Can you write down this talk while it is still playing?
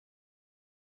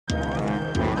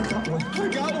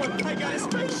got a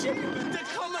spaceship! They're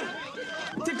coming!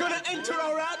 They're gonna enter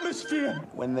our atmosphere!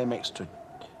 When them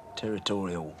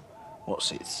extraterritorial,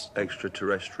 what's it?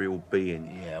 Extraterrestrial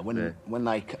being. Yeah, when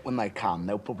they come,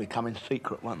 they'll probably come in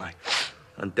secret, won't they?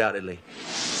 Undoubtedly.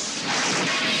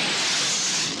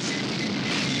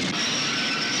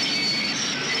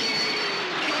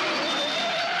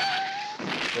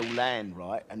 They'll land,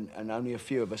 right, and only a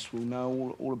few of us will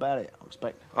know all about it, I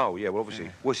expect. Oh, yeah, well, obviously.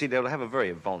 Yeah. Well, see, they'll have a very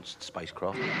advanced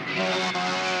spacecraft.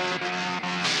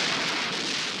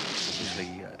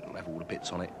 Obviously, it'll have all the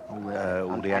bits on it,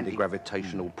 all the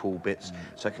anti-gravitational pull bits,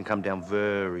 so it can come down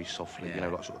very softly, you know,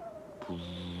 like sort of...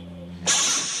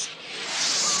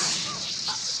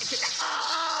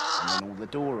 And then all the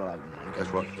door will open. That's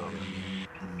right.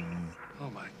 Oh,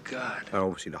 my God. And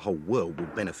obviously, the whole world will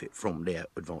benefit from their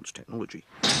advanced technology.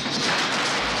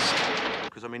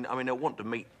 Because, I mean, they'll want to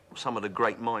meet some of the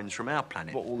great minds from our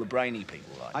planet. What all the brainy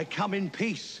people like. I come in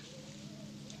peace.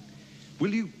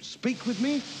 Will you speak with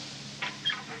me?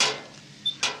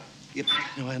 Yep,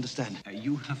 no, I understand.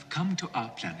 You have come to our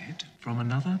planet from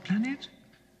another planet?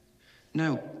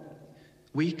 No,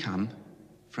 we come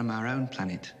from our own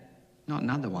planet. Not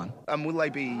another one. And will they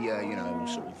be, you know,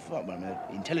 sort of,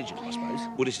 intelligent, I suppose?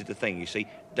 Well, this is the thing, you see.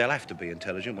 They'll have to be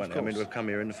intelligent, won't they? I mean, we've come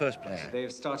here in the first place. Yeah.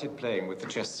 They've started playing with the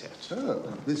chess set.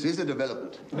 Oh, this is a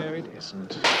development. No, it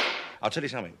isn't. I'll tell you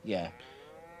something. Yeah.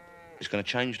 It's going to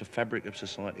change the fabric of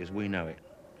society as we know it,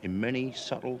 in many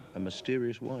subtle and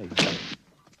mysterious ways.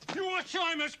 Your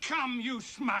time has come, you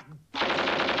smug...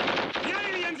 The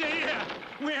aliens are here!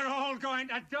 We're all going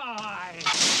to die!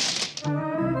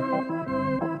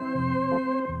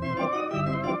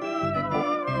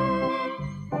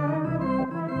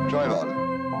 Drive on.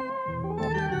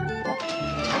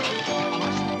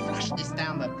 Flush this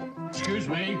down the... Excuse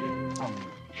me.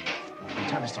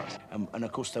 And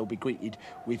of course they'll be greeted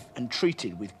with and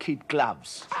treated with kid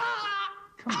gloves.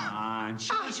 Come on,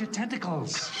 show us your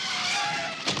tentacles.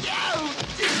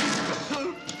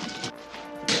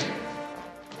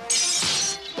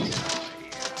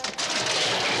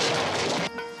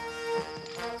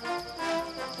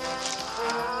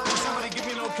 Somebody give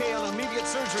me an okay on immediate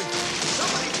surgery.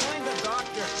 Somebody find the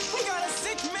doctor. We got a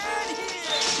sick man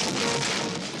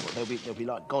here. They'll be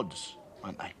like gods,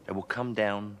 won't they? They will come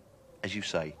down, as you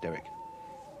say, Derek,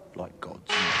 like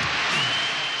gods.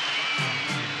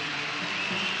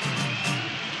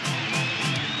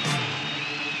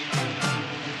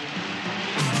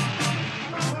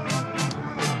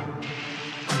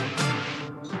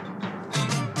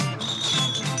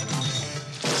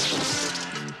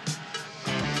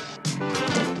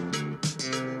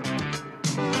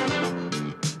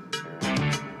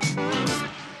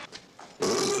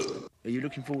 Are you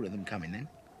looking forward to them coming then?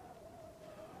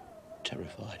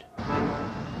 Terrified.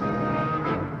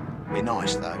 Be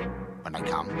nice though when they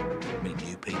come, meet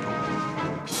new people.